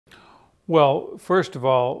Well, first of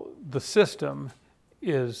all, the system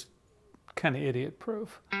is kind of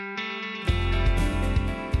idiot-proof.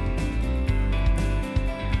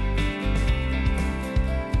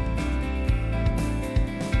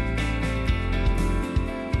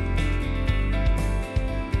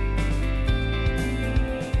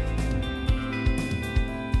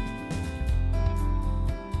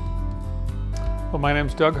 Well, my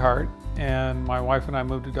name's Doug Hart, and my wife and I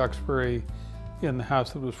moved to Duxbury in the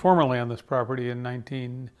house that was formerly on this property in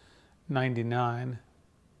 1999,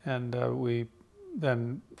 and we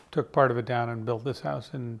then took part of it down and built this house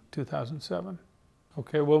in 2007.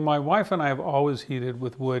 Okay, well, my wife and I have always heated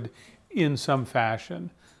with wood in some fashion.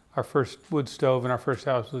 Our first wood stove in our first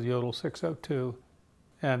house was Yodel 602,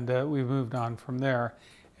 and we moved on from there.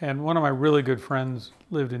 And one of my really good friends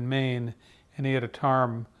lived in Maine, and he had a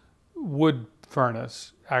Tarm wood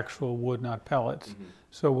furnace, actual wood, not pellets. Mm-hmm.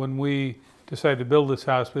 So when we decided to build this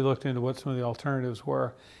house, we looked into what some of the alternatives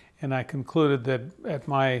were, and I concluded that at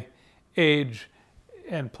my age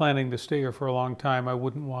and planning to stay here for a long time, I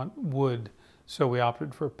wouldn't want wood, so we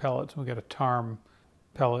opted for pellets, and we got a Tarm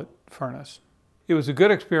pellet furnace. It was a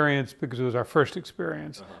good experience because it was our first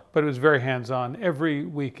experience, but it was very hands-on. Every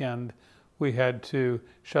weekend we had to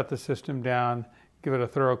shut the system down, give it a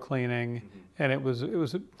thorough cleaning, and it was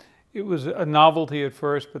a novelty at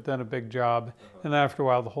first, but then a big job. And then after a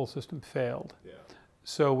while, the whole system failed. Yeah.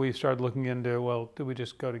 So we started looking into, well, do we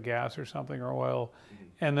just go to gas or something, or oil?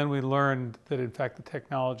 And then we learned that, in fact, the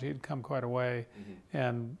technology had come quite a way.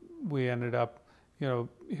 And we ended up,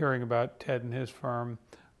 hearing about Ted and his firm.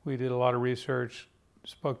 We did a lot of research,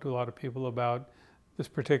 spoke to a lot of people about this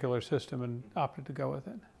particular system, and opted to go with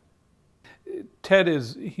it. Ted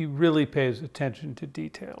he really pays attention to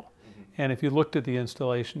detail. And if you looked at the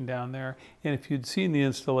installation down there, and if you'd seen the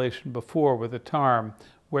installation before with the Tarm,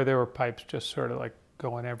 where there were pipes just sort of like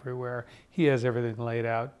going everywhere, he has everything laid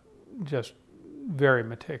out just very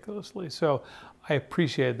meticulously. So I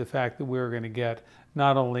appreciated the fact that we were going to get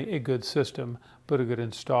not only a good system, but a good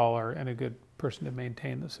installer and a good person to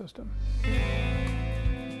maintain the system.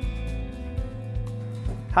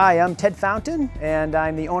 Hi, I'm Ted Fountain, and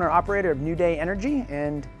I'm the owner-operator of New Day Energy,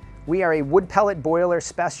 and we are a wood pellet boiler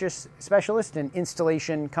specialist and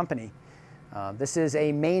installation company. This is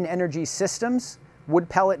a Maine Energy Systems wood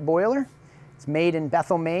pellet boiler. It's made in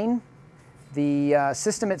Bethel, Maine. The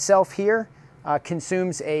system itself here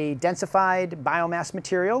consumes a densified biomass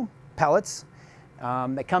material, pellets,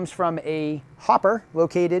 that comes from a hopper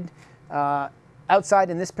located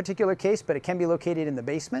outside in this particular case, but it can be located in the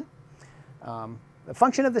basement. The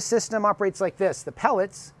function of the system operates like this. The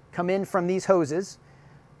pellets come in from these hoses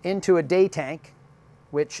into a day tank,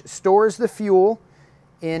 which stores the fuel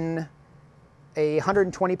in a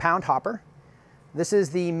 120-pound hopper. This is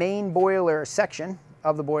the main boiler section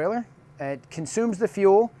of the boiler. It consumes the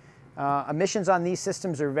fuel. Emissions on these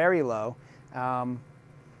systems are very low.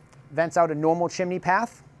 Vents out a normal chimney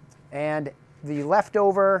path, and the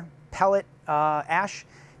leftover pellet ash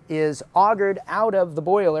is augered out of the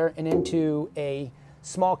boiler and into a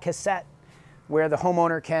small cassette where the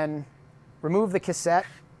homeowner can remove the cassette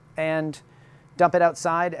and dump it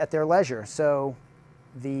outside at their leisure. So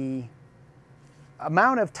the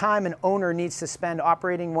amount of time an owner needs to spend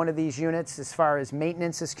operating one of these units as far as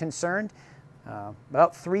maintenance is concerned,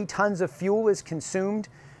 about 3 tons of fuel is consumed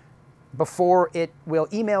before it will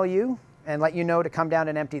email you and let you know to come down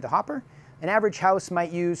and empty the hopper. An average house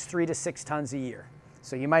might use 3 to 6 tons a year.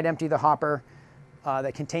 So you might empty the hopper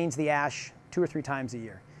that contains the ash 2 or 3 times a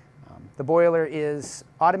year. The boiler is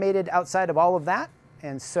automated outside of all of that,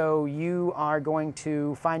 and so you are going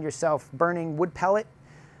to find yourself burning wood pellet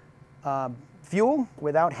fuel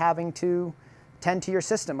without having to tend to your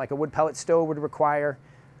system like a wood pellet stove would require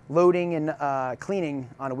loading and cleaning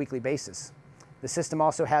on a weekly basis. The system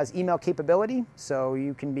also has email capability, so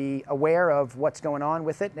you can be aware of what's going on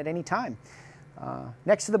with it at any time.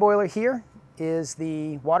 Next to the boiler here is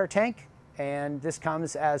the water tank, and this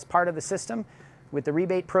comes as part of the system with the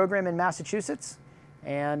rebate program in Massachusetts,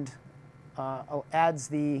 and adds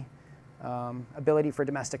the ability for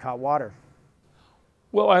domestic hot water.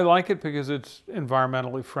 Well, I like it because it's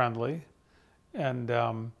environmentally friendly, and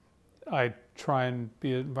I try and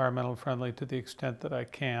be environmentally friendly to the extent that I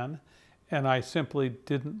can, and I simply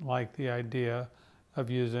didn't like the idea of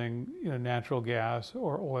using natural gas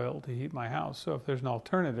or oil to heat my house. So if there's an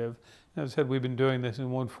alternative, as I said, we've been doing this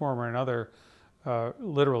in one form or another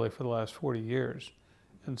literally for the last 40 years.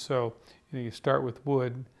 And so you start with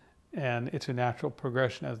wood, and it's a natural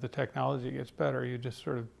progression. As the technology gets better, you just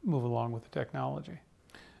sort of move along with the technology.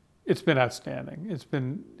 It's been outstanding. It's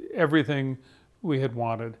been everything we had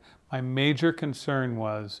wanted. My major concern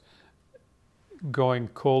was going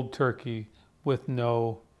cold turkey with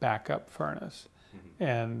no backup furnace.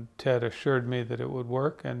 And Ted assured me that it would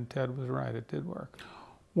work, and Ted was right, it did work.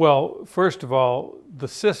 Well, first of all, the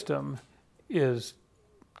system is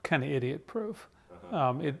kind of idiot-proof.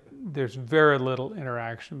 There's very little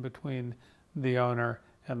interaction between the owner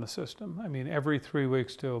and the system. I mean, every 3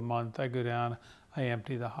 weeks to a month, I go down, I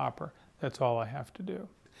empty the hopper. That's all I have to do.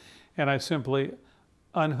 And I simply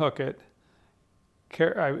unhook it,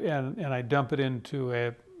 and I dump it into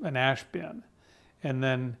an ash bin. And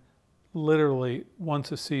then literally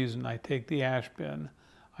once a season, I take the ash bin,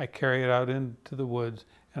 I carry it out into the woods,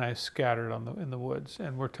 and I scatter it in the woods.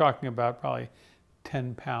 And we're talking about probably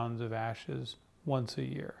 10 pounds of ashes once a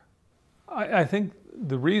year. I think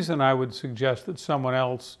the reason I would suggest that someone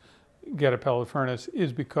else get a pellet furnace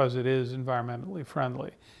is because it is environmentally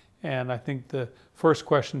friendly. And I think the first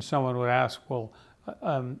question someone would ask, well,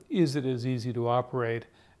 is it as easy to operate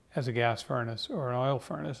as a gas furnace or an oil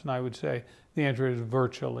furnace? And I would say the answer is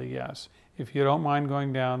virtually yes. If you don't mind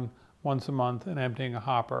going down once a month and emptying a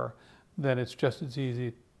hopper, then it's just as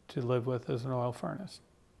easy to live with as an oil furnace.